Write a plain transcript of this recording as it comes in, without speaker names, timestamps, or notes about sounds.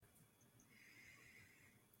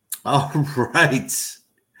All right.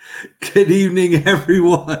 Good evening,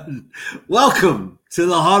 everyone. Welcome to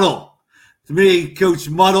the Huddle. To me, Coach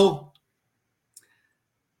Muddle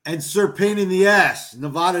and Sir Pain in the Ass,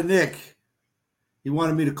 Nevada Nick. He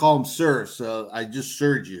wanted me to call him Sir, so I just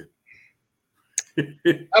served you.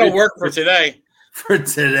 That'll work for today. For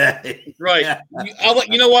today. Right. I'll let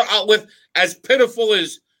you know what, with as pitiful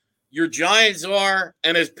as your Giants are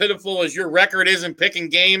and as pitiful as your record is in picking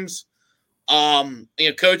games,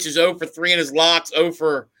 Coach is 0 for 3 in his locks, 0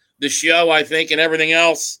 for the show, I think, and everything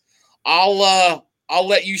else. I'll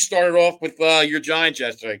let you start it off with your Giants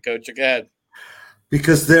yesterday, Coach. Go ahead.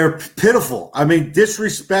 Because they're pitiful. I mean,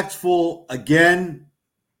 disrespectful again.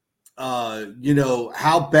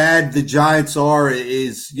 How bad the Giants are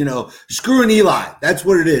is, screwing Eli. That's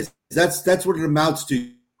what it is. That's what it amounts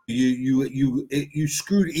to. You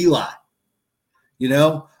screwed Eli.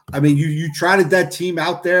 You trotted that team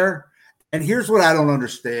out there, and here's what I don't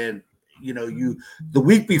understand. The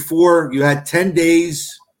week before you had 10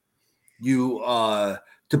 days to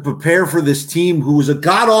prepare for this team who was a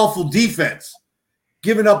god awful defense,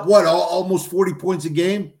 giving up almost 40 points a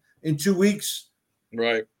game in 2 weeks.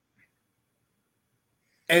 Right.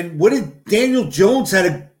 And what did Daniel Jones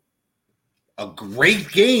had a great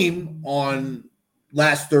game on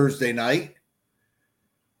last Thursday night,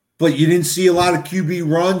 but you didn't see a lot of QB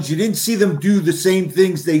runs. You didn't see them do the same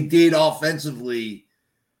things they did offensively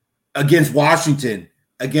against Washington,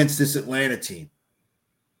 against this Atlanta team.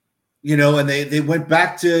 And they went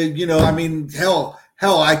back to,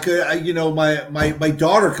 hell, I could, my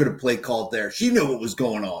daughter could have play called there. She knew what was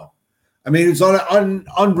going on. I mean, it's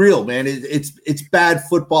unreal, man. It's bad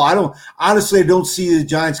football. I don't see the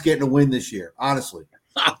Giants getting a win this year, honestly.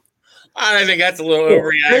 I think that's a little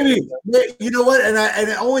overreacting. Maybe, you know what? And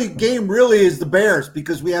the only game really is the Bears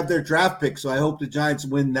because we have their draft pick. So I hope the Giants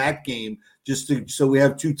win that game so we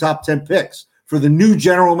have 2 top 10 picks for the new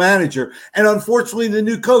general manager. And unfortunately, the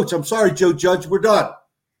new coach. I'm sorry, Joe Judge, we're done.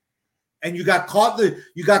 And you got caught in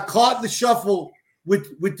the shuffle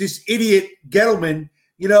with this idiot Gettleman.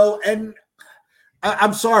 And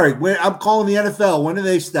I'm sorry. I'm calling the NFL. When are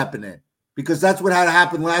they stepping in? Because that's what had to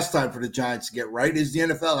happen last time for the Giants to get right, is the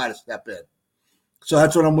NFL had to step in. So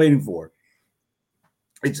that's what I'm waiting for.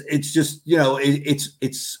 It's just,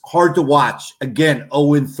 it's hard to watch. Again,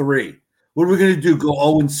 0-3. What are we going to do? Go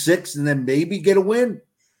 0-6 and then maybe get a win?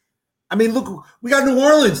 I mean, look, we got New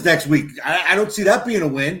Orleans next week. I don't see that being a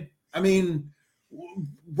win. I mean,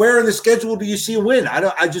 where in the schedule do you see a win?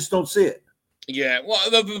 I just don't see it. Yeah, well,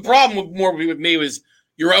 the problem with me was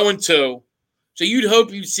you're 0-2, so you'd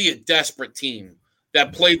hope you'd see a desperate team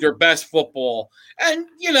that played their best football. And,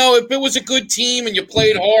 if it was a good team and you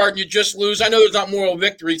played hard and you just lose, I know there's not moral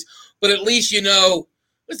victories, but at least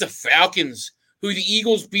it's the Falcons, who the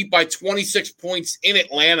Eagles beat by 26 points in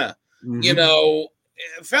Atlanta.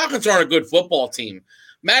 Mm-hmm. Falcons aren't a good football team.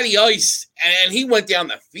 Matty Ice, and he went down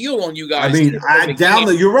the field on you guys. I mean,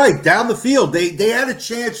 you're right, down the field. They had a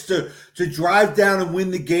chance to drive down and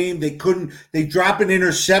win the game. They couldn't. They dropped an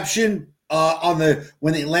interception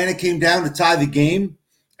when Atlanta came down to tie the game.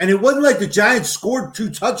 And it wasn't like the Giants scored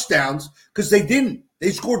 2 touchdowns because they didn't.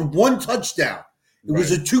 They scored 1 touchdown. It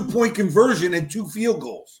was a 2-point conversion and 2 field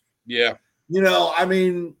goals. Yeah.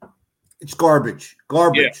 It's garbage.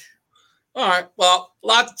 Garbage. Yeah. All right. Well, a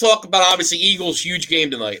lot to talk about. Obviously, Eagles, huge game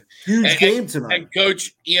tonight. Huge game tonight. And,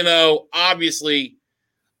 Coach, obviously,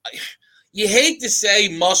 you hate to say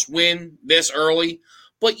must win this early,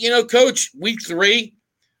 but, Coach, week 3,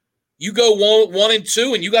 you go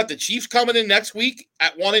 1-2, and you got the Chiefs coming in next week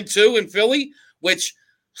at 1-2 in Philly, which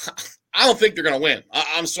I don't think they're going to win.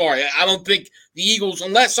 I'm sorry. I don't think the Eagles,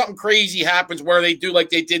 unless something crazy happens where they do like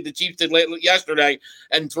they did, the Chiefs did yesterday,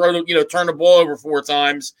 and turn the ball over 4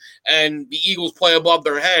 times, and the Eagles play above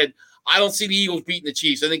their head. I don't see the Eagles beating the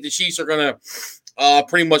Chiefs. I think the Chiefs are going to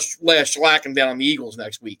pretty much lay a shellacking down on the Eagles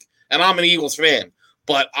next week. And I'm an Eagles fan,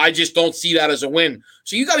 but I just don't see that as a win.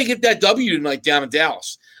 So you got to get that W tonight down in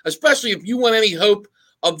Dallas, especially if you want any hope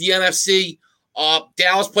of the NFC.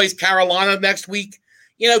 Dallas plays Carolina next week.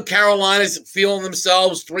 Carolina's feeling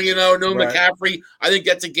themselves 3-0, no right. McCaffrey. I think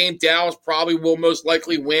that's a game Dallas probably will most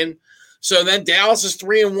likely win. So then Dallas is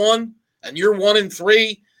 3-1, and you're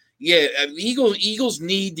 1-3. Yeah, Eagles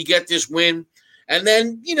need to get this win. And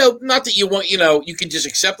then, not that you want, you can just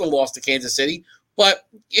accept the loss to Kansas City, but,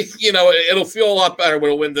 it'll feel a lot better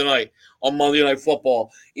with a win tonight on Monday Night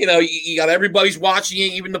Football. You got everybody's watching you,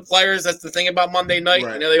 even the players. That's the thing about Monday night.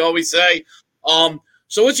 Right. They always say.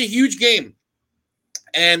 So it's a huge game.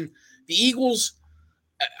 And the Eagles,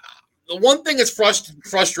 the one thing that's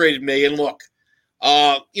frustrated me, and look,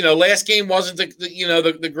 Last game wasn't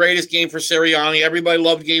the greatest game for Sirianni. Everybody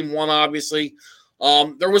loved game one, obviously.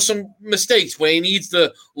 There was some mistakes, but he needs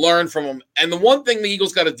to learn from them. And the one thing the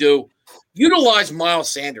Eagles got to do, utilize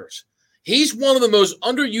Miles Sanders. He's one of the most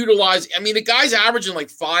underutilized. I mean, the guy's averaging like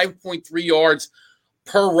 5.3 yards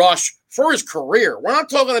per rush for his career. We're not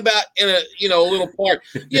talking about in a little part.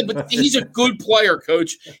 Yeah, but he's a good player,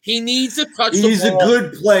 Coach. He needs to touch the ball. He's a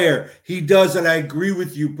good player. He does, and I agree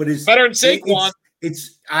with you. But it's better than Saquon.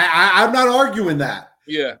 I'm not arguing that.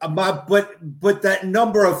 Yeah. But that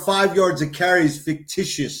number of 5 yards a carry is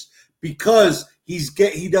fictitious because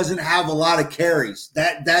he doesn't have a lot of carries.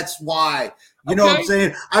 That's why. You know what I'm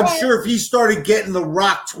saying? I'm sure if he started getting the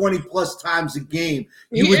rock 20-plus times a game,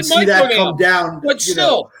 you would see that come down. But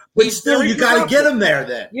still, you got to get him there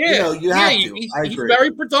then. Yeah. You have to. He's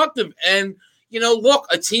very productive. And, look,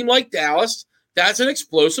 a team like Dallas, that's an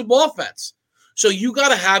explosive offense. So you got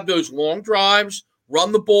to have those long drives,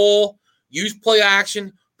 run the ball, use play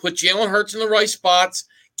action, put Jalen Hurts in the right spots,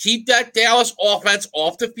 keep that Dallas offense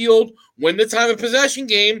off the field, win the time of possession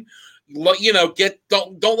game. Don't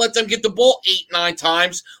let them get the ball 8-9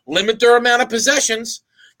 times. Limit their amount of possessions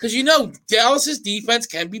because Dallas's defense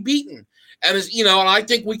can be beaten, and and I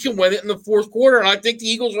think we can win it in the fourth quarter. And I think the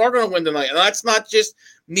Eagles are going to win tonight. And that's not just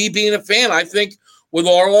me being a fan. I think with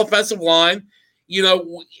our offensive line,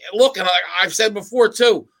 look, and I've said before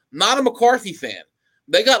too, not a McCarthy fan.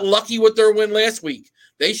 They got lucky with their win last week.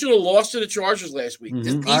 They should have lost to the Chargers last week.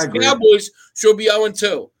 These Cowboys should be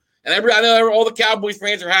 0-2. And I know all the Cowboys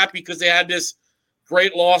fans are happy because they had this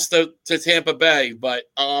great loss to Tampa Bay. But,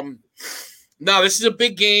 no, this is a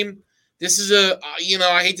big game. This is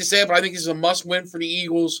I hate to say it, but I think this is a must-win for the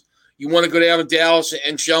Eagles. You want to go down to Dallas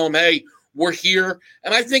and show them, hey, we're here.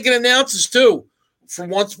 And I think it announces, too, for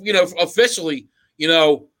once, officially,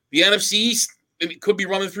 the NFC East could be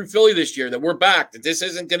running through Philly this year, that we're back, that this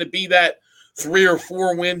isn't going to be that 3 or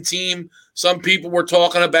 4 win team some people were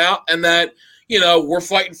talking about, and that – we're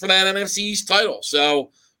fighting for that NFC East title.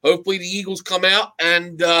 So hopefully the Eagles come out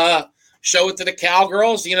and show it to the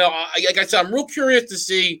Cowgirls. Like I said, I'm real curious to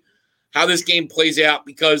see how this game plays out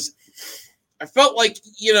because I felt like,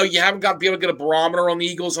 you haven't got to be able to get a barometer on the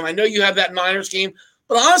Eagles. And I know you have that Niners game.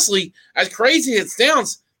 But honestly, as crazy as it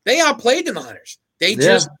sounds, they outplayed the Niners. They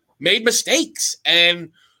just made mistakes.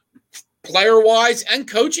 And player-wise and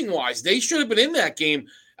coaching-wise, they should have been in that game.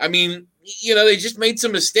 I mean, they just made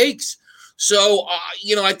some mistakes. So,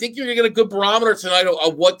 I think you're going to get a good barometer tonight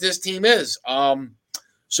of what this team is.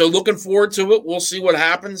 So looking forward to it. We'll see what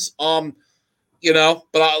happens. But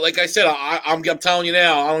like I said, I'm telling you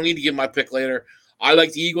now, I don't need to give my pick later. I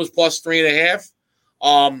like the Eagles plus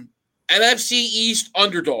 3.5. NFC East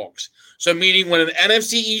underdogs. So meaning when an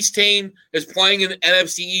NFC East team is playing an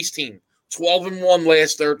NFC East team, 12-1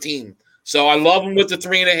 last 13. So I love them with the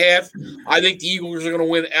 3.5. I think the Eagles are going to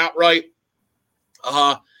win outright.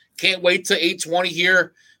 Can't wait till 8:20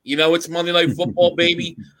 here. It's Monday Night Football,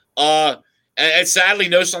 baby. And sadly,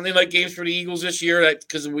 no Sunday night games for the Eagles this year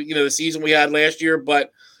because of the season we had last year.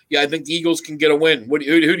 But I think the Eagles can get a win. Who do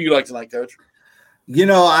you like tonight, Coach?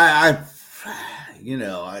 Being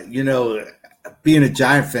a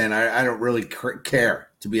Giant fan, I don't really care,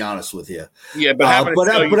 to be honest with you. Yeah, but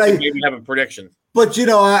maybe have a prediction. But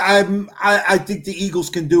I think the Eagles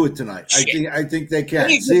can do it tonight. I think they can.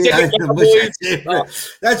 See,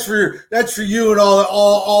 that's for you and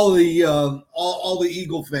all the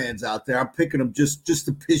Eagle fans out there. I'm picking them just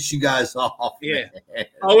to piss you guys off. Yeah,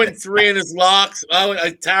 0-3 in his locks.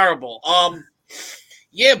 Terrible. So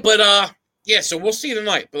we'll see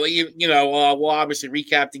tonight. But we'll obviously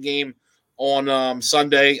recap the game on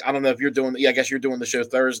Sunday. I don't know if you're doing. I guess you're doing the show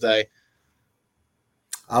Thursday.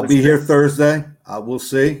 I'll be here Thursday. We'll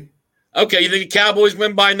see. Okay, you think the Cowboys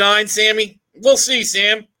win by 9, Sammy? We'll see,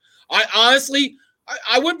 Sam. I honestly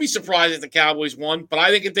wouldn't be surprised if the Cowboys won, but I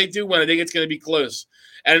think if they do win, I think it's going to be close.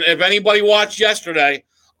 And if anybody watched yesterday,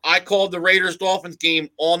 I called the Raiders-Dolphins game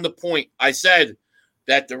on the point. I said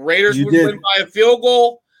that the Raiders would win by a field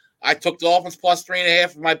goal. I took the Dolphins plus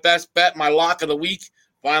 3.5 for my best bet, my lock of the week.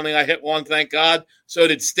 Finally, I hit one, thank God. So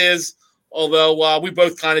did Stiz, although we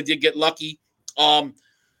both kind of did get lucky.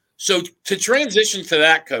 So to transition to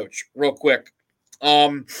that, Coach, real quick,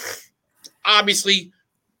 obviously,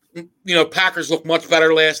 Packers looked much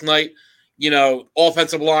better last night.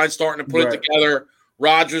 Offensive line starting to put it together.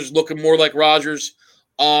 Rodgers looking more like Rodgers.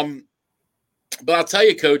 But I'll tell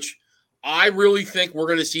you, Coach, I really think we're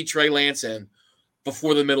going to see Trey Lance in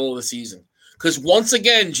before the middle of the season. Because once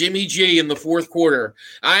again, Jimmy G in the fourth quarter,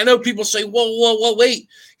 I know people say, whoa, wait.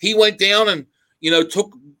 He went down and,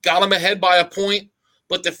 got him ahead by a point.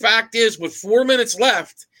 But the fact is, with 4 minutes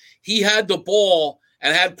left, he had the ball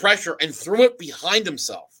and had pressure and threw it behind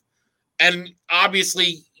himself. And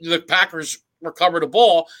obviously the Packers recovered the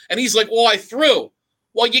ball, and he's like, well, I threw.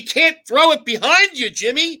 Well, you can't throw it behind you,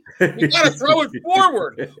 Jimmy. You got to throw it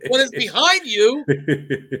forward. When it's behind you,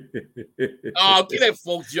 get that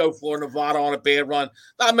full Joe Flornavado on a bad run.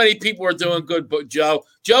 Not many people are doing good, but Joe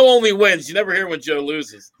only wins. You never hear when Joe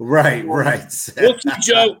loses. Right. We'll see,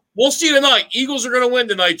 Joe. We'll see tonight. Eagles are going to win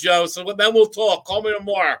tonight, Joe. So then we'll talk. Call me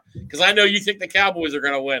tomorrow because I know you think the Cowboys are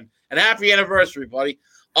going to win. And happy anniversary, buddy.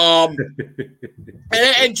 And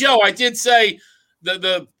Joe, I did say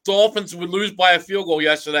the Dolphins would lose by a field goal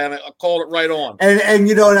yesterday, and I called it right on. And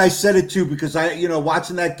and I said it too because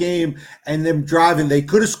watching that game and them driving, they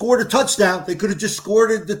could have scored a touchdown. They could have just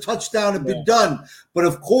scored the touchdown and been done. But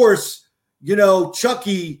of course,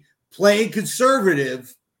 Chucky playing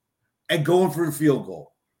conservative and going for the field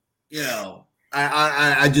goal.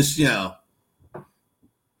 I just Yeah,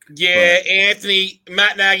 Anthony,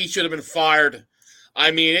 Matt Nagy should have been fired.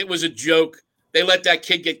 I mean, it was a joke. They let that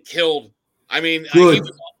kid get killed. I mean,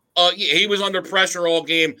 he was under pressure all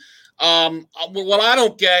game. What I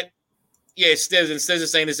don't get, Stiz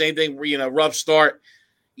is saying the same thing. Rough start.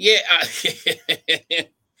 Yeah, I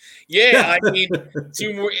mean,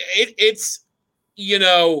 it's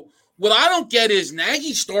what I don't get is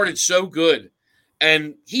Nagy started so good,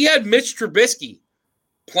 and he had Mitch Trubisky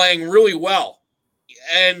playing really well,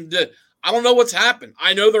 and I don't know what's happened.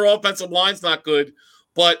 I know their offensive line's not good,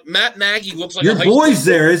 but Matt Nagy looks like your boy's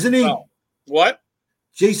there, isn't he? What?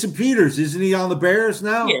 Jason Peters, isn't he on the Bears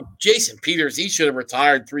now? Yeah, Jason Peters, he should have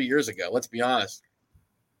retired 3 years ago. Let's be honest.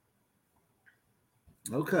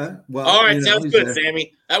 Okay. Well, all right, sounds good, there.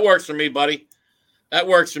 Sammy. That works for me, buddy. That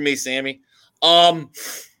works for me, Sammy.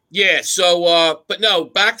 Yeah, so but no,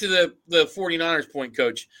 back to the 49ers point,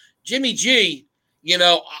 Coach. Jimmy G,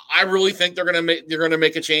 I really think they're gonna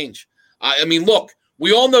make a change. I mean, look,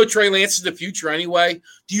 we all know Trey Lance is the future anyway.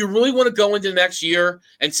 Do you really want to go into next year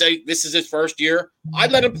and say this is his first year?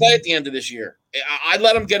 I'd let him play at the end of this year. I'd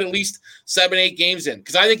let him get at least 7-8 games in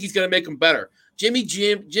because I think he's going to make him better. Jimmy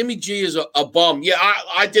G is a bum. Yeah,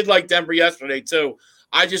 I did like Denver yesterday too.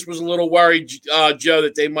 I just was a little worried, Joe,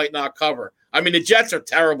 that they might not cover. I mean, the Jets are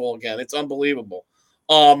terrible again. It's unbelievable.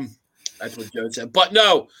 That's what Joe said. But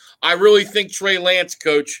no, I really think Trey Lance,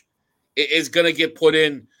 Coach, is going to get put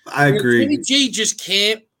in. I agree. Jimmy G just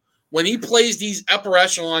can't. When he plays these upper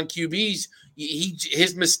echelon QBs,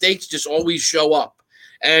 his mistakes just always show up.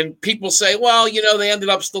 And people say, well, they ended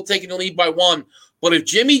up still taking the lead by 1. But if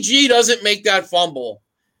Jimmy G doesn't make that fumble,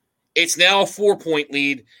 it's now a 4-point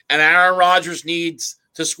lead, and Aaron Rodgers needs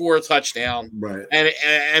to score a touchdown. Right. And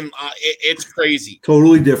it's crazy.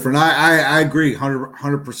 Totally different. I agree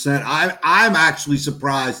 100%. I'm actually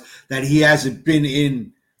surprised that he hasn't been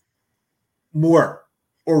in more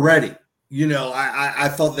already. I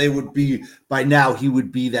thought they would be by now. He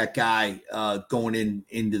would be that guy going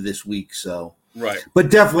into this week. So right, but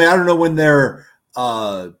definitely, I don't know when their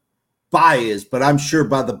bye is, but I'm sure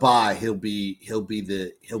by the bye he'll be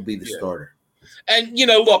the starter. And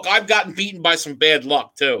look, I've gotten beaten by some bad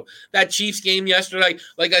luck too. That Chiefs game yesterday,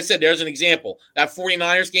 like I said, there's an example. That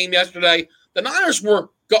 49ers game yesterday, the Niners were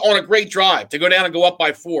on a great drive to go down and go up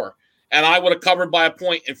by 4. And I would have covered by a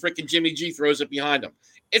point, and freaking Jimmy G throws it behind him.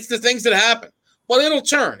 It's the things that happen. But it'll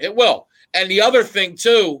turn. It will. And the other thing,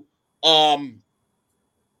 too,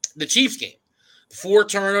 the Chiefs game. 4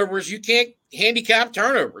 turnovers. You can't handicap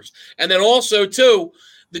turnovers. And then also, too,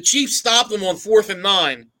 the Chiefs stopped them on 4th and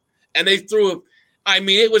 9, and they threw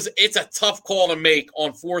it's a tough call to make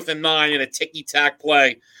on 4th and 9 in a ticky-tack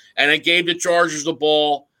play. And it gave the Chargers the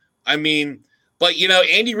ball. But,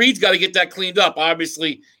 Andy Reid's got to get that cleaned up.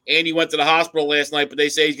 Obviously, Andy went to the hospital last night, but they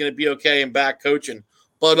say he's going to be okay and back coaching.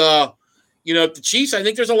 But, the Chiefs, I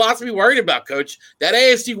think there's a lot to be worried about, Coach. That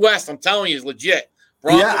AFC West, I'm telling you, is legit.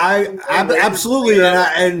 Broncos, I absolutely.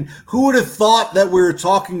 And who would have thought that we were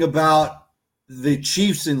talking about the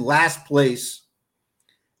Chiefs in last place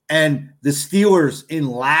and the Steelers in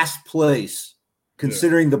last place,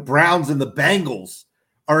 considering the Browns and the Bengals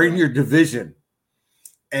are in your division?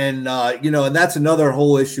 And, and that's another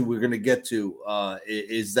whole issue we're going to get to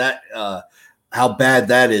is that how bad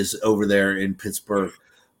that is over there in Pittsburgh.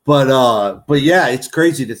 But yeah, it's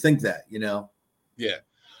crazy to think that, Yeah.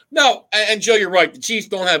 No, and Joe, you're right. The Chiefs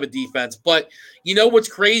don't have a defense. But what's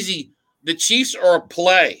crazy? The Chiefs are a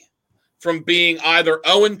play from being either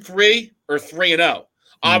 0-3 or 3-0. Mm-hmm.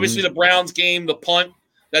 Obviously, the Browns game, the punt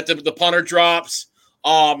that the punter drops.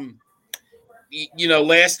 Last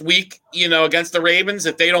week, against the Ravens,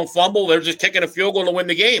 if they don't fumble, they're just kicking a field goal to win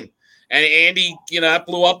the game. And Andy, that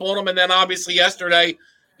blew up on them. And then obviously yesterday,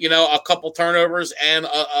 a couple turnovers and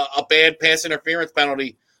a bad pass interference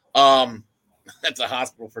penalty. That's a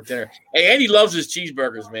hospital for dinner. Hey, Andy loves his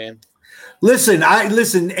cheeseburgers, man. Listen.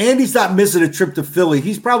 Andy's not missing a trip to Philly.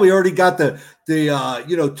 He's probably already got the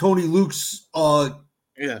Tony Luke's.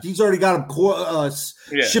 Yeah, he's already got him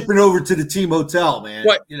shipping over to the team hotel, man.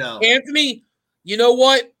 But Anthony, you know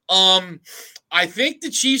what? I think the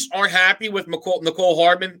Chiefs aren't happy with Nicole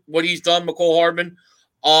Hardman. What he's done, Nicole Hardman.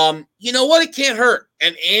 You know what? It can't hurt.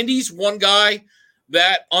 And Andy's one guy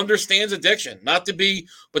that understands addiction. Not to be,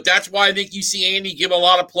 but that's why I think you see Andy give a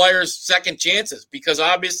lot of players second chances, because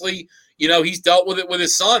obviously, he's dealt with it with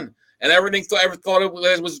his son, and everything ever thought it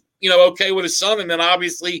was okay with his son. And then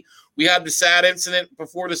obviously we had the sad incident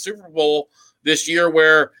before the Super Bowl this year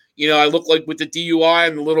where, I looked like with the DUI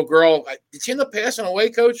and the little girl. Did she end up passing away,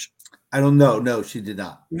 Coach? I don't know. No, she did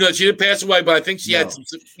not. No, she didn't pass away, but I think she had some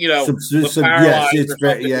yes, it's bad. It's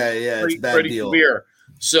bad pretty deal. Severe.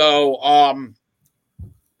 So,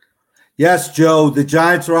 yes, Joe, the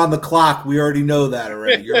Giants are on the clock. We already know that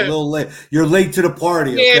already. You're a little late. You're late to the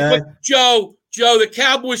party. Yeah, okay? but Joe, the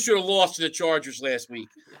Cowboys should have lost to the Chargers last week.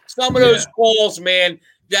 Some of those calls, man,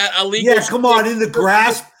 that illegal. Yeah, come on, in the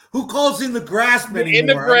grass. Who calls in the grass anymore? In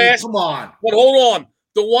the grass. Come on. But hold on.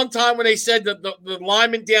 The one time when they said that the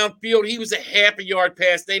lineman downfield, he was a half a yard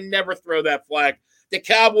pass. They never throw that flag. The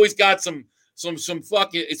Cowboys got some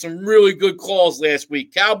really good calls last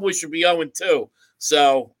week. Cowboys should be 0-2.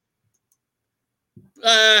 So,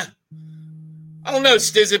 I don't know,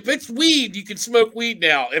 Stiz. If it's weed, you can smoke weed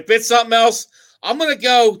now. If it's something else, I'm going to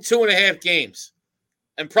go 2.5 games.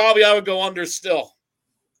 And probably I would go under still.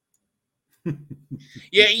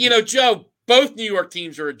 Yeah, Joe, both New York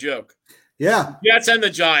teams are a joke. Yeah. Jets and the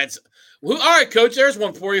Giants. All right, Coach, there's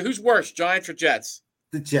one for you. Who's worse, Giants or Jets?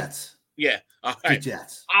 The Jets. Yeah. All right. The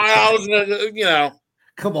Jets. I was,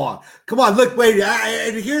 Come on. Look, wait.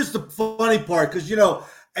 And here's the funny part, because,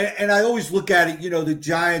 and I always look at it, the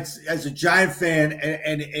Giants, as a Giant fan,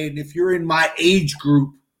 and if you're in my age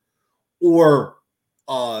group or,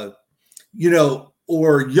 or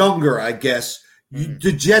younger, I guess,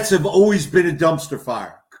 the Jets have always been a dumpster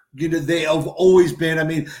fire. They have always been. I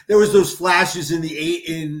mean, there was those flashes in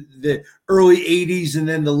the early 80s and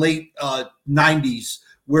then the late 90s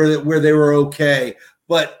where they were okay,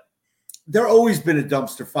 but they're always been a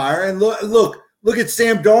dumpster fire. And look at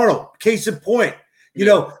Sam Darnold. Case in point. They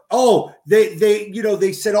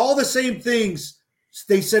said all the same things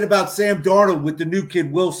they said about Sam Darnold with the new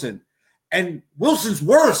kid Wilson, and Wilson's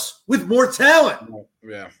worse with more talent.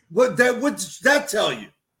 Yeah. What's that tell you?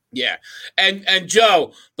 Yeah. And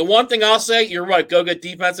Joe, the one thing I'll say, you're right, go get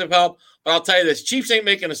defensive help. But I'll tell you this, Chiefs ain't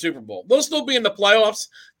making a Super Bowl. They'll still be in the playoffs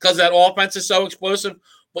because that offense is so explosive.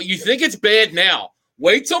 But you think it's bad now.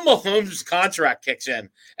 Wait till Mahomes' contract kicks in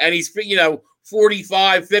and he's,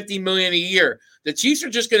 45, 50 million a year. The Chiefs are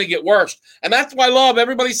just going to get worse. And that's why I love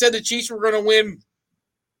everybody said the Chiefs were going to win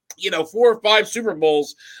 4 or 5 Super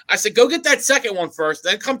Bowls. I said, go get that second one first,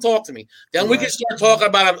 then come talk to me. Then we can start talking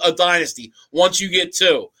about a dynasty once you get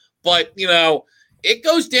 2. But, it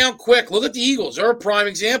goes down quick. Look at the Eagles. They're a prime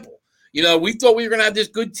example. We thought we were going to have this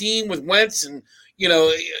good team with Wentz and,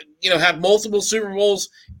 have multiple Super Bowls.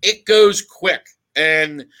 It goes quick.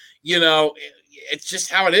 And, it's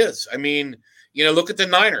just how it is. I mean, look at the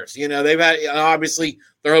Niners. They've had, obviously,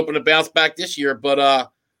 they're hoping to bounce back this year,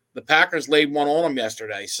 but the Packers laid one on them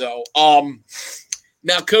yesterday. So,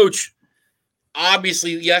 now, Coach,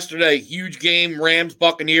 obviously yesterday, huge game, Rams,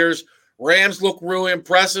 Buccaneers. Rams look really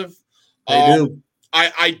impressive. They do.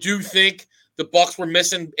 I do think the Bucs were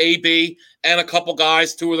missing AB and a couple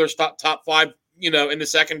guys, 2 of their top 5, in the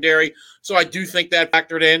secondary. So I do think that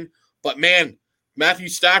factored in. But, man, Matthew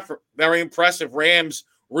Stafford, very impressive. Rams,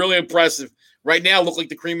 really impressive. Right now, look like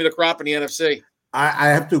the cream of the crop in the NFC. I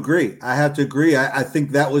have to agree. I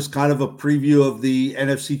think that was kind of a preview of the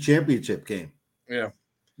NFC Championship game. Yeah.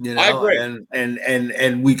 I agree.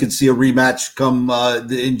 And we could see a rematch come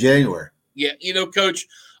in January. Yeah, Coach,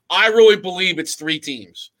 I really believe it's 3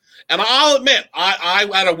 teams. And I'll admit, I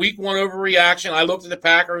had a week 1 overreaction. I looked at the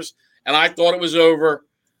Packers, and I thought it was over.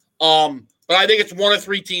 But I think it's 1 of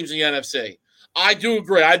 3 teams in the NFC. I do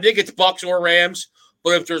agree. I think it's Bucs or Rams.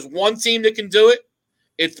 But if there's one team that can do it,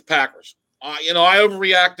 it's the Packers. I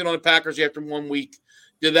overreacted on the Packers after 1 week.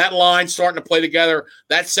 Did that line starting to play together?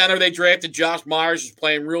 That center they drafted, Josh Myers, is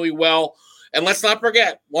playing really well. And let's not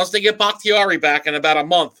forget, once they get Bakhtiari back in about a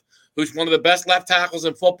month, who's one of the best left tackles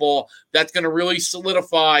in football, that's going to really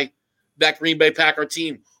solidify that Green Bay Packer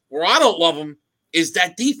team. Where I don't love them is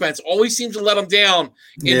that defense always seems to let them down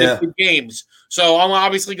in the big games. So I'm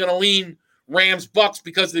obviously going to lean Rams, Bucs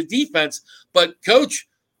because of the defense. But, Coach,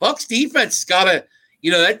 Bucs defense has got to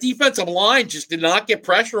that defensive line just did not get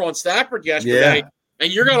pressure on Stafford yesterday. Yeah.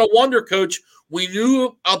 And you're going to wonder, Coach, we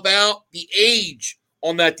knew about the age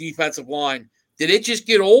on that defensive line. Did it just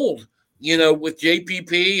get old, with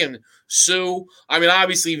JPP and Sue? I mean,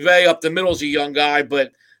 obviously, Vay up the middle is a young guy,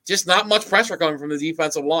 but just not much pressure coming from the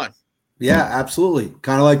defensive line. Yeah, absolutely.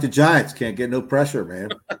 Kind of like the Giants can't get no pressure, man.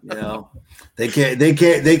 They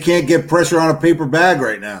can't get pressure on a paper bag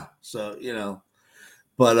right now. So,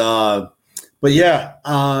 but yeah,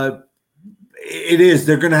 it is.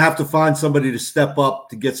 They're going to have to find somebody to step up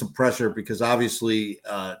to get some pressure because obviously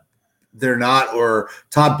they're not, or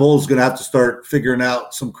Todd Bowles is going to have to start figuring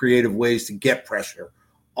out some creative ways to get pressure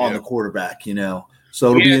on the quarterback,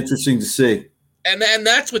 So it'll be interesting to see. And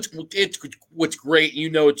that's what's great. You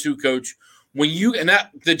know it too, Coach.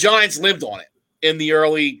 The Giants lived on it in the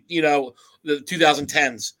early, the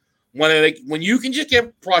 2010s when you can just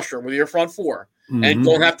get pressure with your front four and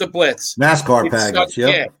don't have to blitz. NASCAR package,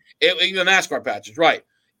 the NASCAR package, right?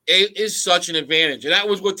 It is such an advantage, and that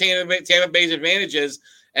was what Tampa Bay's advantage is.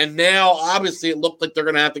 And now, obviously, it looked like they're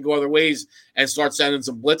going to have to go other ways and start sending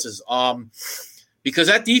some blitzes. Because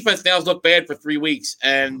that defense now has looked bad for 3 weeks,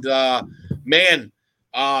 and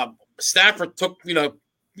Stafford took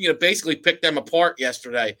basically picked them apart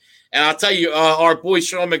yesterday. And I'll tell you, our boy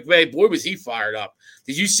Sean McVay, boy, was he fired up.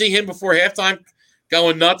 Did you see him before halftime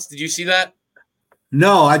going nuts? Did you see that?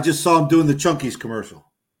 No, I just saw him doing the Chunky's commercial.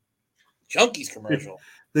 Chunky's commercial?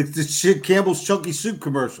 the Campbell's Chunky Soup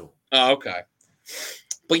commercial. Oh, okay.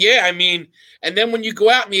 But, yeah, I mean, and then when you go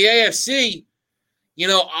out in the AFC,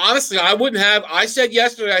 honestly, I said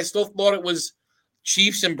yesterday I still thought it was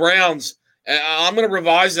Chiefs and Browns. I'm going to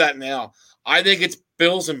revise that now. I think it's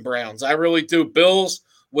Bills and Browns. I really do. Bills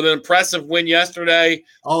with an impressive win yesterday.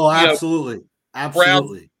 Oh, absolutely.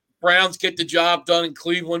 Absolutely. Browns get the job done in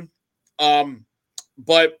Cleveland.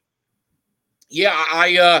 But, yeah,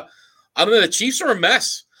 I don't know. The Chiefs are a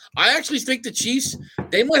mess. I actually think the Chiefs,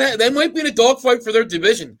 they might be in a dogfight for their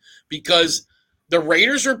division because the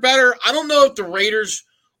Raiders are better. I don't know if the Raiders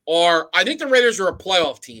are – I think the Raiders are a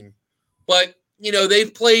playoff team. But,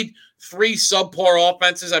 they've played 3 subpar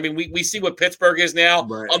offenses. I mean, we see what Pittsburgh is now.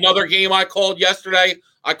 Right. Another game I called yesterday,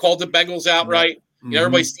 I called the Bengals outright. Mm-hmm.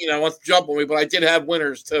 Everybody wants to jump on me, but I did have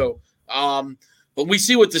winners too. But we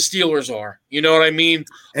see what the Steelers are. You know what I mean?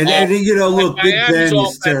 And look, Big Ben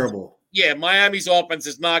is terrible. Yeah, Miami's offense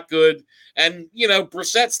is not good. And,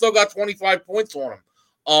 Brissett still got 25 points on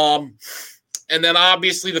him. And then,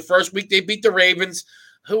 obviously, the first week they beat the Ravens,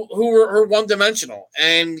 who were one-dimensional.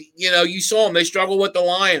 And, you saw them. They struggle with the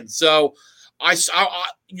Lions. So,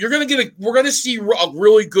 we're going to see a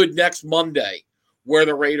really good next Monday where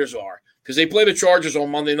the Raiders are because they play the Chargers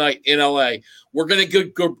on Monday night in L.A. We're going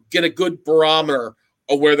to get a good barometer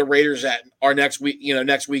of where the Raiders are next week,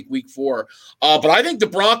 week 4. But I think the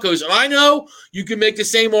Broncos, and I know you can make the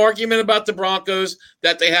same argument about the Broncos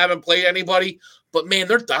that they haven't played anybody, but, man,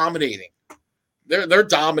 they're dominating. They're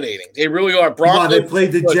dominating. They really are. Broncos, they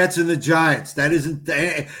played the Jets and the Giants. That isn't,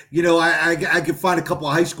 I could find a couple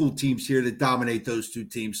of high school teams here that dominate those two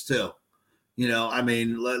teams too. I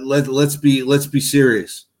mean, let's be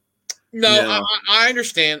serious. No, I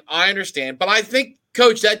understand. But I think,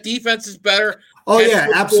 Coach, that defense is better. Oh, yeah,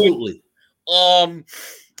 absolutely. I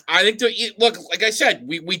think look, like I said,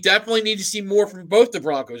 we definitely need to see more from both the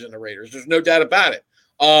Broncos and the Raiders. There's no doubt about it.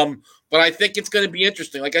 But I think it's going to be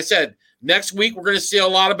interesting. Like I said, next week we're going to see a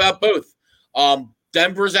lot about both.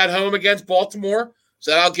 Denver's at home against Baltimore,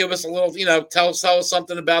 so that'll give us a little, tell us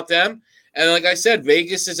something about them. And like I said,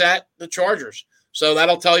 Vegas is at the Chargers, so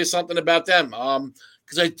that'll tell you something about them.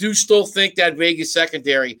 Because I do still think that Vegas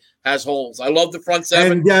secondary has holes. I love the front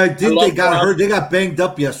seven. And they got hurt. They got banged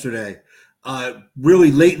up yesterday.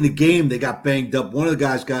 Really late in the game, they got banged up. One of the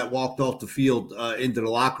guys got walked off the field into the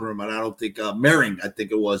locker room, and I don't think Merring, I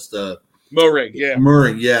think it was the Merring, yeah.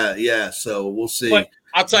 Merring, yeah. So we'll see. But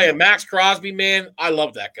I'll tell you, Max Crosby, man, I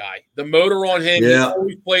love that guy. The motor on him, he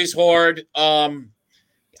always plays hard.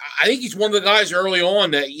 I think he's one of the guys early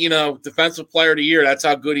on that, defensive player of the year. That's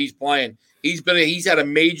how good he's playing. He's had a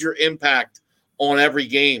major impact on every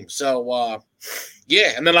game. So,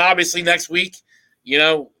 yeah. And then obviously next week,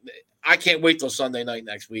 I can't wait till Sunday night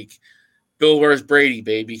next week. Bill versus Brady,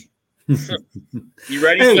 baby. You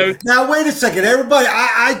ready? Hey, now wait a second, everybody.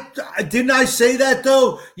 I didn't I say that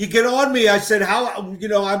though? You get on me. I said how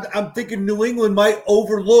I'm thinking New England might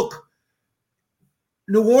overlook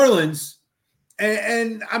New Orleans,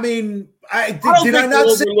 and I mean did I not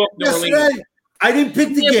say yesterday? I didn't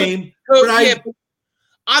pick the game, but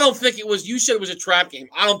I don't think it was. You said it was a trap game.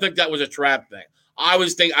 I don't think that was a trap thing. I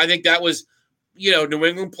think that was. New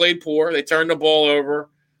England played poor. They turned the ball over.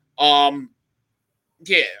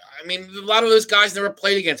 Yeah, I mean, a lot of those guys never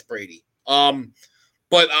played against Brady.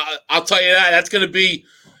 But I'll tell you that's going to be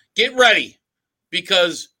 – get ready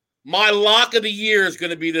because my lock of the year is going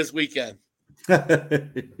to be this weekend.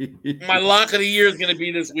 My lock of the year is going to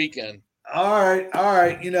be this weekend. All right.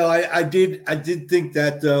 I did think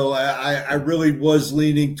that though. I really was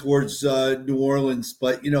leaning towards New Orleans,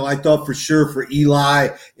 but I thought for sure for Eli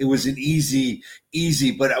it was an easy.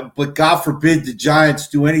 But God forbid the Giants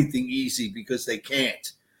do anything easy because they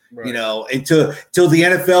can't. Right. Until the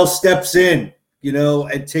NFL steps in,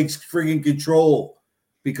 and takes friggin' control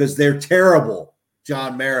because they're terrible.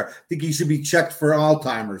 John Mara, I think he should be checked for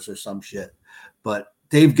Alzheimer's or some shit. But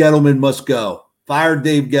Dave Gettleman must go. Fire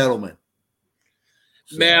Dave Gettleman.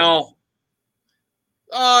 So. Now,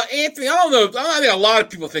 Anthony, I don't know. I think a lot of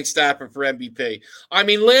people think Stafford for MVP. I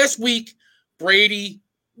mean, last week, Brady,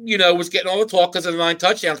 was getting all the talk because of the 9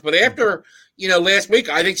 touchdowns. But after, last week,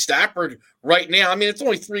 I think Stafford right now, I mean, it's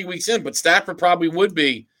only 3 weeks in, but Stafford probably would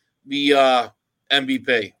be the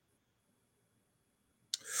MVP.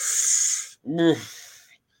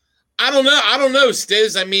 I don't know,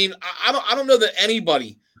 Stiz. I mean, I don't know that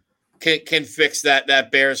anybody can fix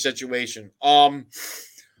that Bears situation.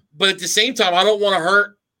 But at the same time, I don't want to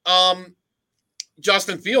hurt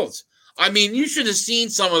Justin Fields. I mean, you should have seen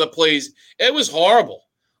some of the plays. It was horrible.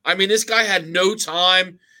 I mean, this guy had no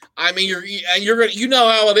time. I mean, you know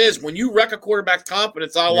how it is when you wreck a quarterback's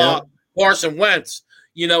confidence, a la Carson Wentz.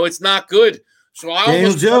 It's not good. So I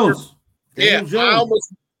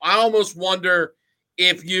almost wonder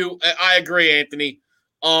if you. I agree, Anthony.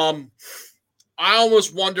 I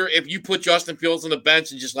almost wonder if you put Justin Fields on the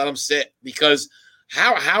bench and just let him sit because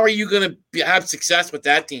how are you going to have success with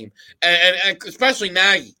that team? And especially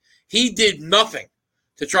Nagy, he did nothing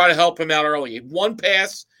to try to help him out early. 1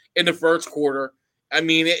 pass in the first quarter. I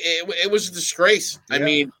mean, it was a disgrace. Yeah. I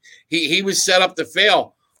mean, he was set up to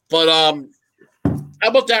fail. But how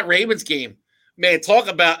about that Ravens game? Man, talk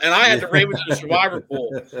about – and I had the Ravens in the survivor pool.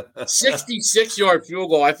 66-yard field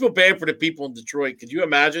goal. I feel bad for the people in Detroit. Could you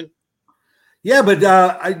imagine? Yeah, but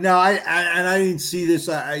I didn't see this.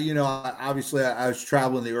 Obviously I was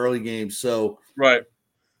traveling the early game, so right.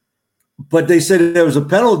 But they said there was a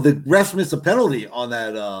penalty. The refs missed a penalty on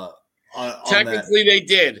that. Technically, they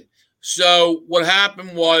did. So what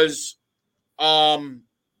happened was,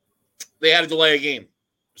 they had to delay a game.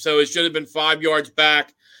 So it should have been 5 yards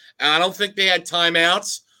back, and I don't think they had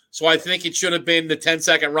timeouts. So I think it should have been the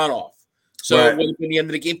 10-second runoff. So It would have been the end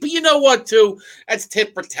of the game. But you know what, too? That's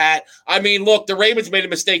tit for tat. I mean, look, the Ravens made a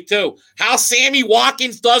mistake, too. How Sammy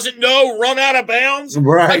Watkins doesn't know run out of bounds?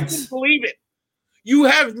 Right. I couldn't believe it. You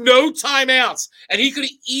have no timeouts. And he could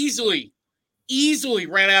have easily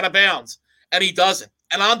ran out of bounds. And he doesn't.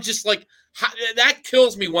 And I'm just like, that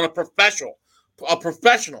kills me when a professional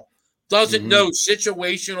doesn't know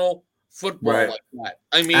situational football like that.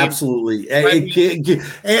 I mean, absolutely. At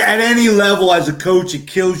any level as a coach, it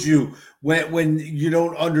kills you when you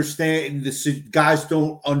don't understand the guys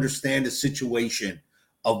don't understand the situation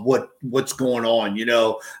of what's going on,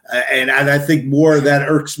 and I think more of that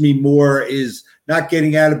irks me more is not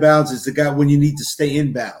getting out of bounds is the guy when you need to stay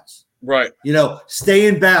in bounds. Right. Stay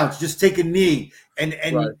in bounds, just take a knee and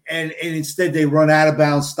instead they run out of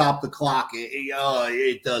bounds, stop the clock.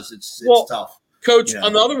 It does. It's tough. Coach,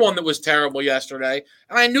 another one that was terrible yesterday,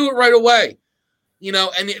 and I knew it right away.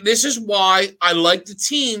 And this is why I like the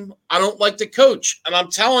team. I don't like the coach. And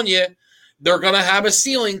I'm telling you, they're going to have a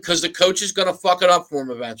ceiling because the coach is going to fuck it up for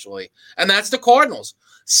them eventually. And that's the Cardinals.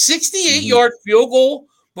 68-yard field goal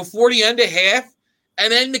before the end of half,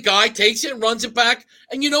 and then the guy takes it and runs it back.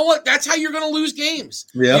 And you know what? That's how you're going to lose games.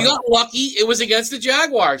 Yeah. You got lucky. It was against the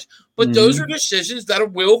Jaguars. But those are decisions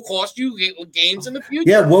that will cost you games in the future.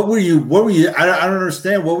 Yeah, what were you? I don't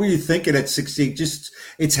understand. What were you thinking at 68? Just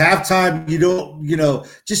it's halftime. You don't,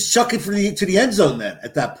 just chuck it to the end zone. Then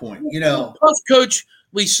at that point, Plus, Coach,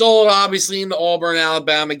 we saw it obviously in the Auburn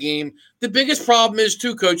Alabama game. The biggest problem is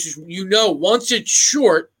too, Coach, is once it's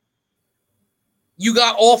short, you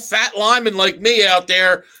got all fat linemen like me out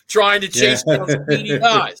there trying to chase down speedy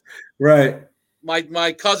guys. Right.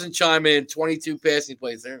 My cousin chimed in 22 passing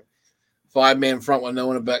plays there. 5-man front with no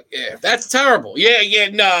one back. Yeah, that's terrible.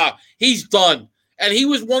 Nah, he's done. And he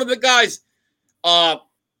was one of the guys that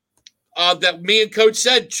me and Coach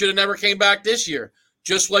said should have never came back this year,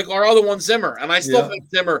 just like our other one, Zimmer. And I still think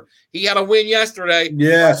Zimmer, he had a win yesterday.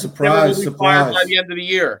 Yeah, surprise. Fired by the end of the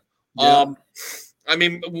year. Yeah. I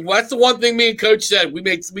mean, that's the one thing me and Coach said.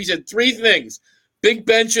 We said 3 things. Big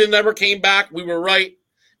Ben should have never came back. We were right.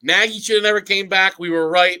 Nagy should have never came back. We were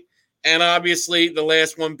right. And obviously, the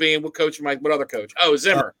last one being what other coach? Oh,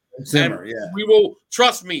 Zimmer. Zimmer, and we will,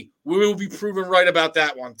 trust me, we will be proven right about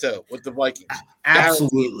that one too with the Vikings.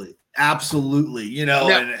 Absolutely. Absolutely. Now,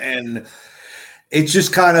 and it's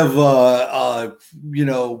just kind of,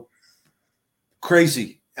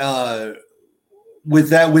 crazy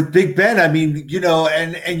with Big Ben. I mean,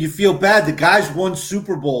 and you feel bad. The guy's won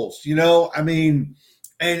Super Bowls, I mean,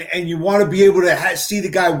 and you want to be able to see the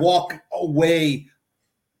guy walk away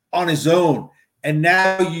on his own. And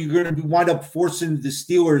now you're going to wind up forcing the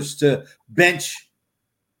Steelers to bench,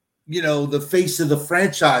 the face of the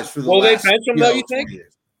franchise for the last. Will they bench him, though, you think?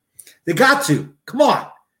 Years. They got to. Come on.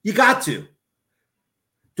 You got to.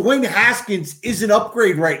 Dwayne Haskins is an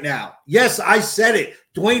upgrade right now. Yes, I said it.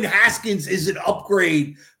 Dwayne Haskins is an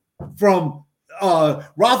upgrade from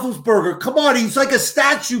Roethlisberger. Come on. He's like a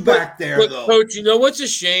statue back there, though. Coach, you know what's a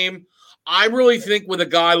shame? I really think with a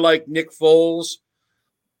guy like Nick Foles,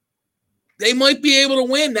 they might be able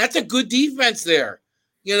to win. That's a good defense there.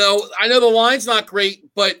 I know the line's not great,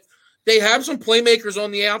 but they have some playmakers on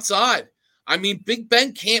the outside. I mean, Big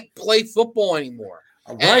Ben can't play football anymore.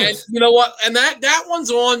 Right. And you know what? And that one's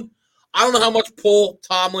on. I don't know how much pull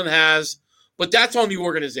Tomlin has, but that's on the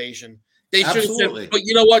organization. They should have said, but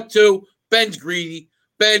you know what, too? Ben's greedy.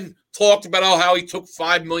 Ben talked about how he took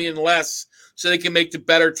 $5 million less so they can make the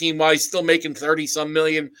better team while he's still making 30-some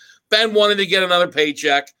million. Ben wanted to get another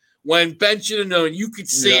paycheck. When Ben should have known, you could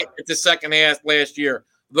see it at the second half last year.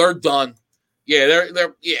 They're done. Yeah,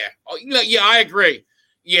 they're I agree.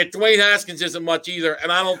 Yeah, Dwayne Haskins isn't much either,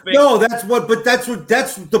 and I don't think. No, that's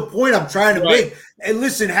the point I'm trying to make. And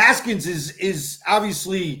listen, Haskins is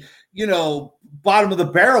obviously bottom of the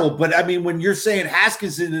barrel, but I mean when you're saying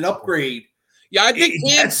Haskins is an upgrade, yeah, I think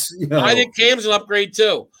I think Cam's an upgrade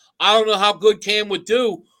too. I don't know how good Cam would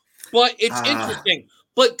do, but it's interesting.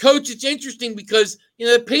 But, Coach, it's interesting because,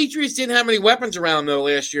 the Patriots didn't have any weapons around them, though,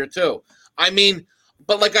 last year, too. I mean,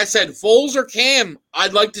 but like I said, Foles or Cam,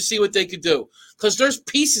 I'd like to see what they could do because there's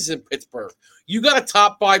pieces in Pittsburgh. You got a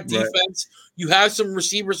top 5 defense. Right. You have some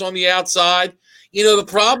receivers on the outside. The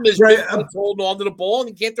problem is holding on to the ball and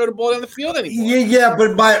you can't throw the ball down the field anymore. Yeah,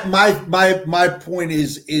 but my point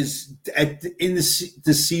is in the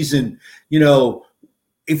season,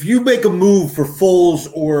 if you make a move for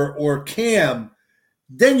Foles or Cam,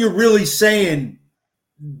 then you're really saying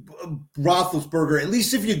Roethlisberger, at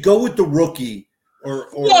least if you go with the rookie or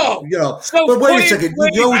So but wait a second,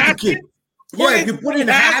 you go with the kid. Yeah, you put in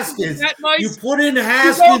Haskins. You put in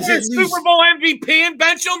Haskins at least. Super Bowl MVP and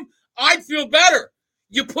bench him, I'd feel better.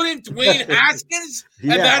 You put in Dwayne Haskins,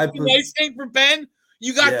 and that's the nice thing for Ben.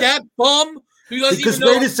 You got that bum who doesn't even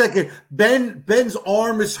know. Wait a second, Ben's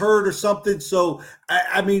arm is hurt or something. So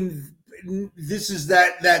I mean. This is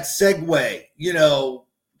that segue,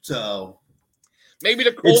 so maybe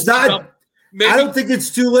the Colts. It's not. I don't think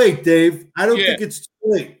it's too late, Dave. I don't think it's too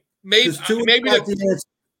late. Maybe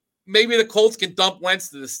the Colts can dump Wentz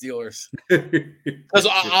to the Steelers. Because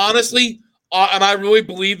honestly, and I really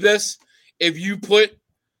believe this, if you put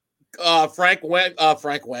Frank Reich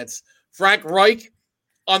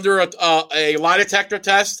under a lie detector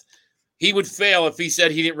test, he would fail if he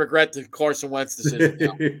said he didn't regret the Carson Wentz decision.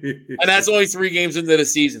 And that's only 3 games into the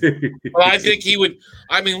season. But I think he would.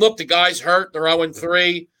 I mean, look, the guy's hurt. They're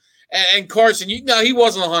 0-3. And Carson, he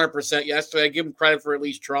wasn't 100% yesterday. I give him credit for at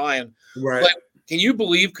least trying. Right. But can you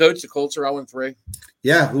believe, Coach, the Colts are 0-3?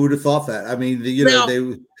 Yeah, who would have thought that? I mean,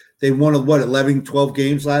 they won, 11, 12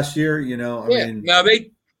 games last year? I mean. Now,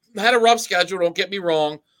 they had a rough schedule, don't get me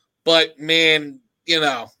wrong. But, man,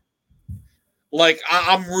 like,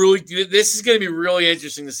 I'm really – this is going to be really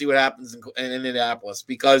interesting to see what happens in Indianapolis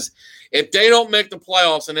because if they don't make the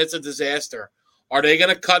playoffs and it's a disaster, are they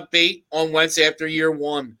going to cut bait on Wentz after year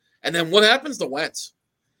 1? And then what happens to Wentz?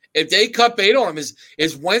 If they cut bait on him,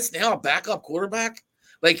 is Wentz now a backup quarterback?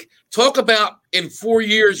 Like, talk about in 4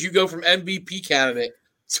 years you go from MVP candidate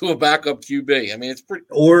to a backup QB. I mean, it's pretty –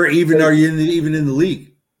 Or even are you even in the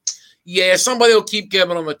league? Yeah, somebody will keep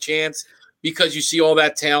giving him a chance because you see all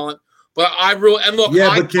that talent. But I really and look.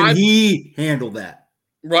 Yeah, but can he handle that?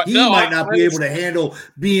 Right, he might not be able to handle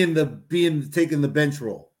taking the bench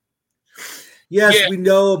role. Yes, we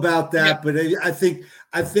know about that, but I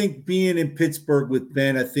think being in Pittsburgh with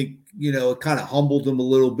Ben, I think it kind of humbled him a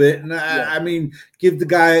little bit. And I mean, give the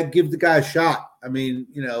guy a shot. I mean,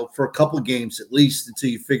 for a couple of games at least until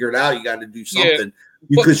you figure it out, you got to do something.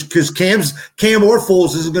 Because Cam or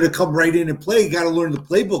Foles isn't going to come right in and play. You got to learn the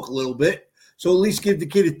playbook a little bit. So at least give the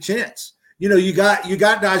kid a chance. You got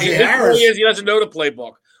Najee Harris. He doesn't know the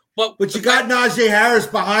playbook. But you got Najee Harris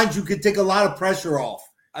behind you, can take a lot of pressure off.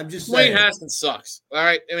 I'm just Dwayne saying. Haskins sucks. All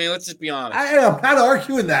right. I mean, let's just be honest. I'm not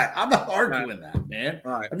arguing that. I'm not arguing that, man.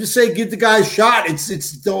 All right. I'm just saying, give the guy a shot. It's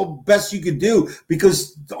the best you can do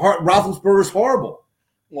because Roethlisberger's horrible.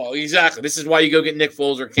 Well, exactly. This is why you go get Nick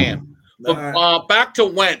Foles or Cam. But back to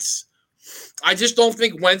Wentz. I just don't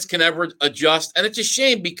think Wentz can ever adjust, and it's a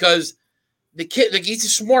shame because the kid, like, he's a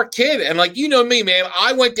smart kid, and like you know me, man,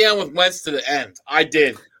 I went down with Wentz to the end. I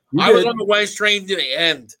did. I was on the Wentz train to the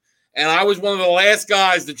end, and I was one of the last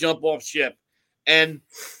guys to jump off ship. And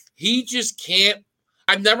he just can't.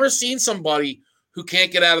 I've never seen somebody who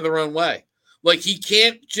can't get out of their own way. Like, he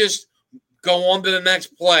can't just go on to the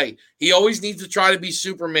next play. He always needs to try to be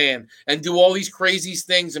Superman and do all these crazy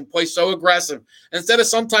things and play so aggressive instead of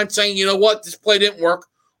sometimes saying, you know what, this play didn't work,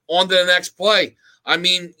 on to the next play. I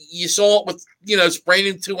mean, you saw it with,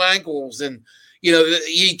 spraining 2 ankles and,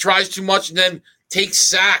 he tries too much and then takes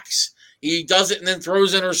sacks. He does it and then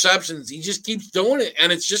throws interceptions. He just keeps doing it,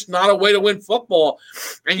 and it's just not a way to win football.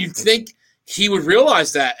 And you'd think he would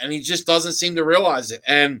realize that, and he just doesn't seem to realize it.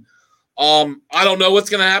 And I don't know what's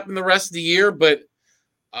going to happen the rest of the year, but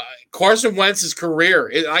Carson Wentz's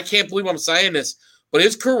career, I can't believe I'm saying this, but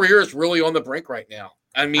his career is really on the brink right now.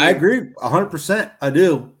 I mean, I agree 100%. I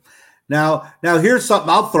do. Now here's something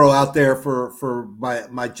I'll throw out there for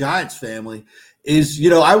my Giants family is,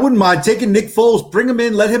 I wouldn't mind taking Nick Foles, bring him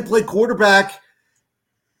in, let him play quarterback,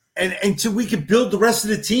 and until we can build the rest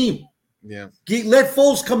of the team. Yeah. Let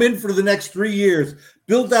Foles come in for the next 3 years,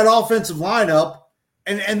 build that offensive lineup,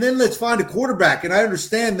 and then let's find a quarterback. And I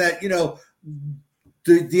understand that,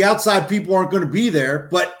 the outside people aren't going to be there,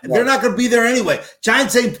 but they're not going to be there anyway.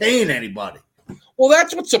 Giants ain't paying anybody. Well,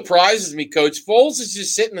 that's what surprises me, Coach. Foles is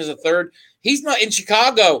just sitting as a third. He's not in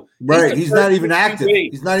Chicago. Right. He's not even active.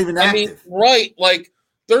 He's not even active. I mean, right. Like,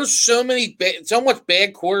 there's so much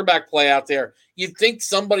bad quarterback play out there. You'd think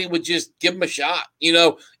somebody would just give him a shot,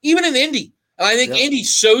 even in Indy. And I think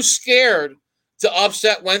Indy's so scared to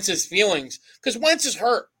upset Wentz's feelings because Wentz is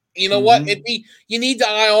hurt. You know what? You need to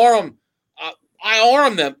IR him. IR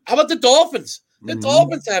them. How about the Dolphins? The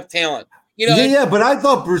Dolphins have talent. But I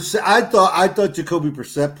thought Jacoby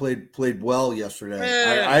Brissett played well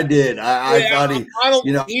yesterday. I did. I thought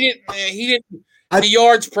he didn't. The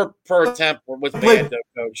yards per attempt was bad, though,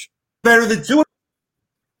 Coach. Better than 2.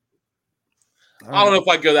 I don't know if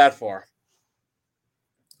I'd go that far.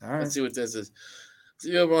 All right. Let's see what this is.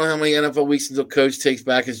 See how many NFL weeks until Coach takes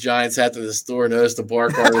back his Giants hat to the store and knows the bar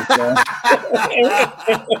card is gone.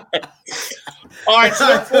 All right, so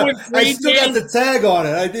they're 4-3. I still got the tag on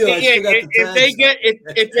it. I do.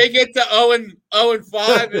 If they get to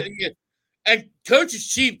 0-5, and Coach is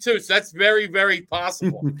cheap too, so that's very, very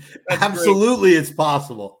possible. Absolutely, it's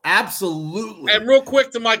possible. Absolutely. And real quick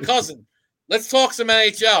to my cousin, let's talk some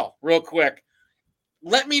NHL real quick.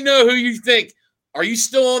 Let me know who you think. Are you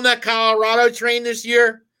still on that Colorado train this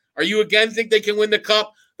year? Are you again think they can win the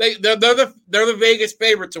cup? They're the Vegas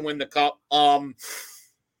favorite to win the cup.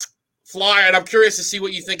 Flyer, and I'm curious to see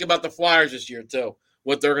what you think about the Flyers this year too.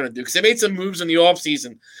 What they're going to do because they made some moves in the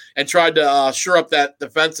offseason and tried to shore up that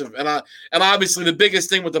defensive. And obviously the biggest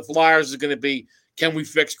thing with the Flyers is going to be, can we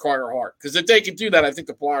fix Carter Hart? Because if they can do that, I think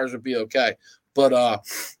the Flyers would be okay. But a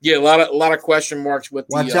lot of question marks with.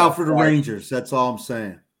 Watch out for the Rangers. That's all I'm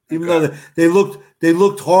saying. Even though they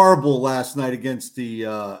looked horrible last night against the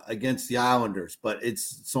Islanders, but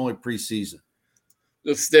it's only preseason.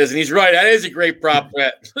 And he's right. That is a great prop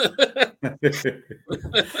bet.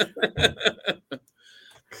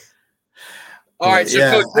 All right, so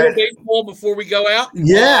Coach, little baseball before we go out.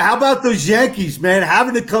 Yeah, how about those Yankees, man?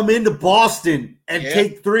 Having to come into Boston and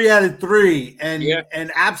take 3 out of 3,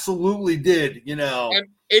 and absolutely did, And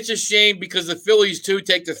it's a shame because the Phillies too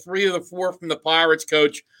take the 3 of the 4 from the Pirates,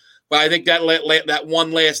 Coach. But I think that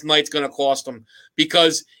one last night's going to cost them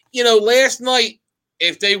because last night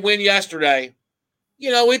if they win yesterday,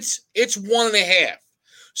 it's 1.5.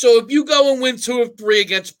 So if you go and win 2 of 3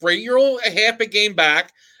 against Brady, you're all a half a game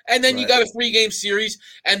back. And then you got a 3-game series.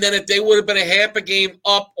 And then if they would have been a half a game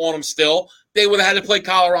up on them still, they would have had to play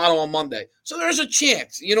Colorado on Monday. So there's a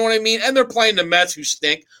chance. You know what I mean? And they're playing the Mets who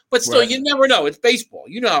stink. But still, you never know. It's baseball.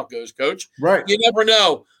 You know how it goes, Coach. Right. You never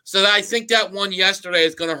know. So I think that one yesterday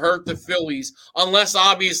is going to hurt the Phillies unless,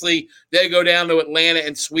 obviously, they go down to Atlanta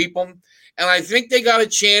and sweep them. And I think they got a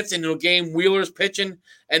chance in the game Wheeler's pitching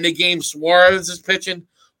and the game Suarez is pitching.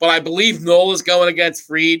 But I believe Nola's going against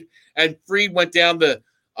Fried. And Fried went down to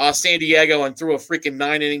San Diego and threw a freaking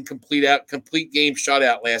 9-inning complete game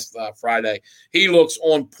shutout last Friday. He looks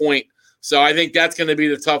on point. So I think that's going to be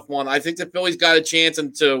the tough one. I think the Phillies got a chance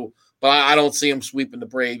in 2, but I don't see them sweeping the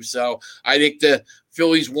Braves. So I think the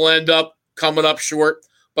Phillies will end up coming up short.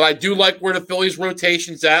 but I do like where the Phillies'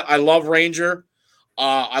 rotation's at. I love Ranger.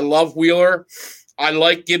 I love Wheeler. I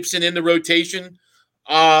like Gibson in the rotation.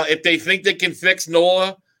 If they think they can fix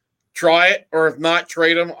Nola, try it, or if not,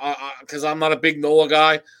 trade him. Because I'm not a big Nola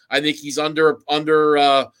guy. I think he's under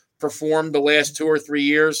performed the last 2 or 3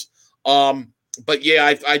 years. But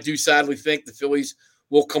yeah, I do sadly think the Phillies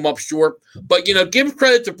will come up short. But give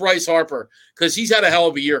credit to Bryce Harper because he's had a hell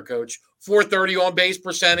of a year, Coach. 430 on base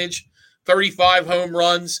percentage, 35 home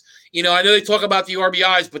runs. I know they talk about the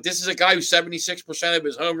RBIs, but this is a guy who 76% of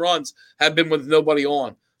his home runs have been with nobody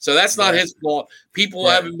on. So that's not his fault. People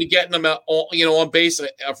haven't been getting him on base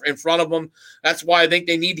in front of him. That's why I think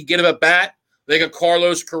they need to get him a bat. They got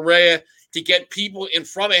Carlos Correa to get people in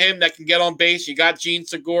front of him that can get on base. You got Gene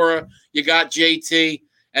Segura, you got JT,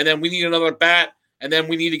 and then we need another bat, and then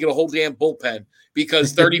we need to get a whole damn bullpen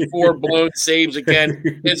because 34 blown saves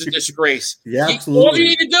again is a disgrace. Yeah, absolutely. All you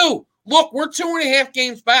need to do, look, we're 2.5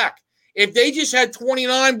 games back. If they just had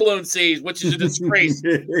 29 blown saves, which is a disgrace,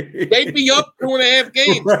 they'd be up 2.5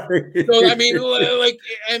 games. Right. So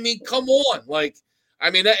I mean, come on,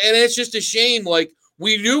 and it's just a shame.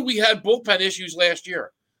 We knew we had bullpen issues last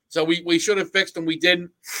year, so we should have fixed them. We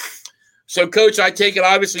didn't. So, Coach, I take it.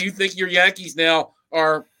 Obviously, you think your Yankees now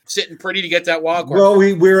are sitting pretty to get that wild card. Well,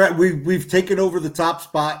 we've taken over the top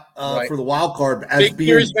spot for the wild card. Big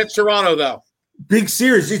series against Toronto, though. Big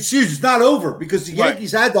series. It's huge. It's not over because the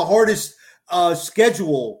Yankees had the hardest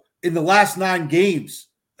schedule in the last 9 games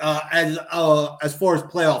as far as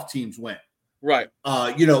playoff teams went. Right.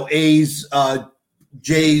 A's,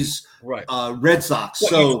 Jays, Red Sox.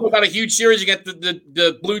 Well, you got a huge series against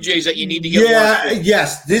the Blue Jays that you need to get. Yeah.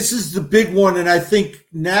 Yes. This is the big one, and I think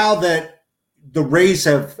now that the Rays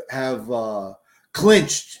have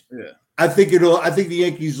clinched, I think the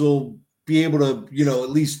Yankees will be able to, at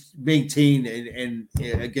least maintain and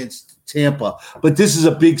against Tampa. But this is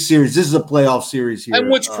a big series. This is a playoff series here. And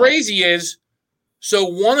what's crazy is, so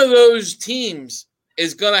one of those teams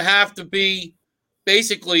is going to have to be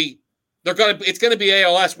basically it's going to be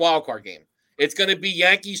ALS wildcard game. It's going to be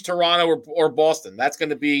Yankees, Toronto, or Boston. That's going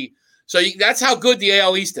to be that's how good the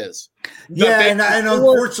AL East is. Yeah, and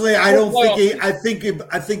unfortunately, I don't think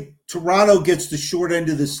I think Toronto gets the short end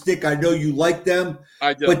of the stick. I know you like them,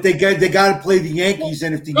 I do. But they got to play the Yankees,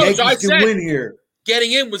 and if the Yankees can win here,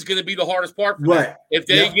 getting in was going to be the hardest part for them. If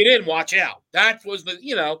they get in, watch out. That was and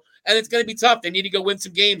it's going to be tough. They need to go win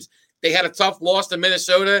some games. They had a tough loss to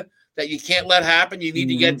Minnesota that you can't let happen. You need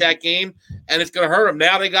to get that game, and it's going to hurt them.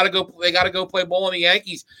 Now they got to go. They got to go play ball in the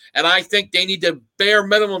Yankees, and I think they need to bare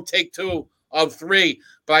minimum take 2 of 3.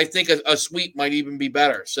 But I think a sweep might even be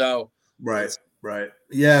better. So right.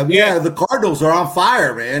 Yeah. The Cardinals are on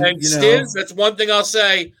fire, man. And Stiz, that's one thing I'll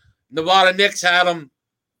say. Nevada Knicks had them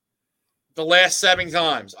the last 7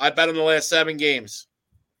 times. I bet them the last 7 games.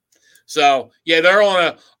 So they're on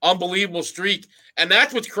an unbelievable streak, and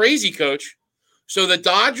that's what's crazy, Coach. So the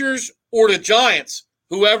Dodgers or the Giants,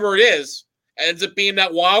 whoever it is, ends up being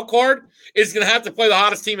that wild card, is going to have to play the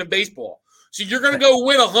hottest team in baseball. So you're going to go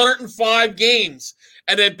win 105 games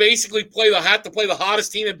and then basically have to play the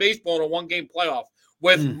hottest team in baseball in a 1-game playoff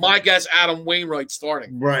with, my guess, Adam Wainwright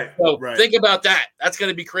starting. Right. So think about that. That's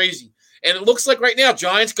going to be crazy. And it looks like right now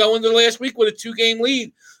Giants go into the last week with a 2-game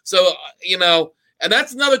lead. So, and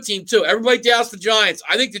that's another team too. Everybody doubts the Giants.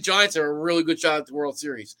 I think the Giants are a really good shot at the World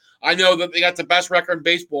Series. I know that they got the best record in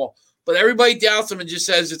baseball, but everybody doubts them and just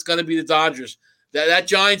says it's going to be the Dodgers. That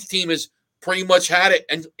Giants team has pretty much had it.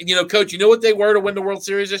 And, Coach, you know what they were to win the World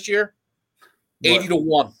Series this year?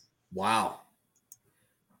 80-1. Wow.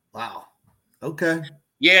 Okay.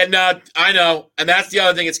 Yeah, no, I know. And that's the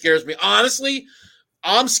other thing that scares me. Honestly,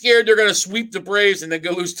 I'm scared they're going to sweep the Braves and then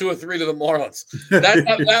go lose 2 or 3 to the Marlins.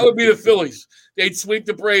 That would be the Phillies. They'd sweep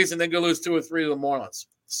the Braves and then go lose 2 or 3 to the Marlins.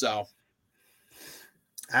 So.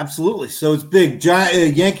 Absolutely. So it's big.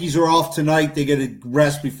 Yankees are off tonight. They get a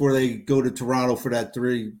rest before they go to Toronto for that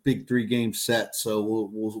big 3-game set. So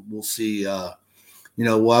we'll see. We'll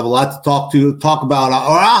have a lot to talk about,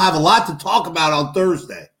 or I'll have a lot to talk about on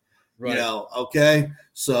Thursday. Right. Okay.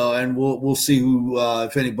 So and we'll see who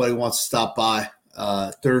if anybody wants to stop by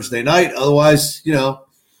Thursday night. Otherwise,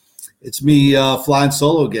 it's me flying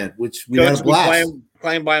solo again, which we had a blast.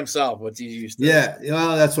 Playing by himself, what's he used to? Yeah,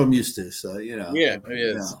 that's what I'm used to. So Yeah, it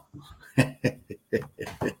is.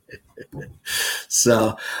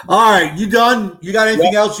 So, all right, you done? You got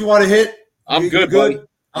anything else you want to hit? I'm good, buddy.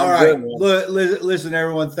 All right. Listen,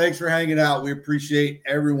 everyone, thanks for hanging out. We appreciate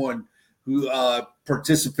everyone who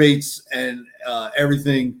participates and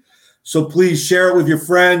everything. So please share it with your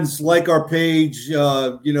friends, like our page,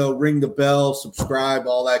 ring the bell, subscribe,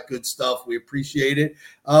 all that good stuff. We appreciate it.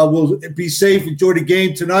 We'll be safe. Enjoy the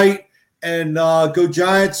game tonight, and go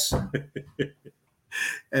Giants.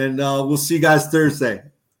 And we'll see you guys Thursday.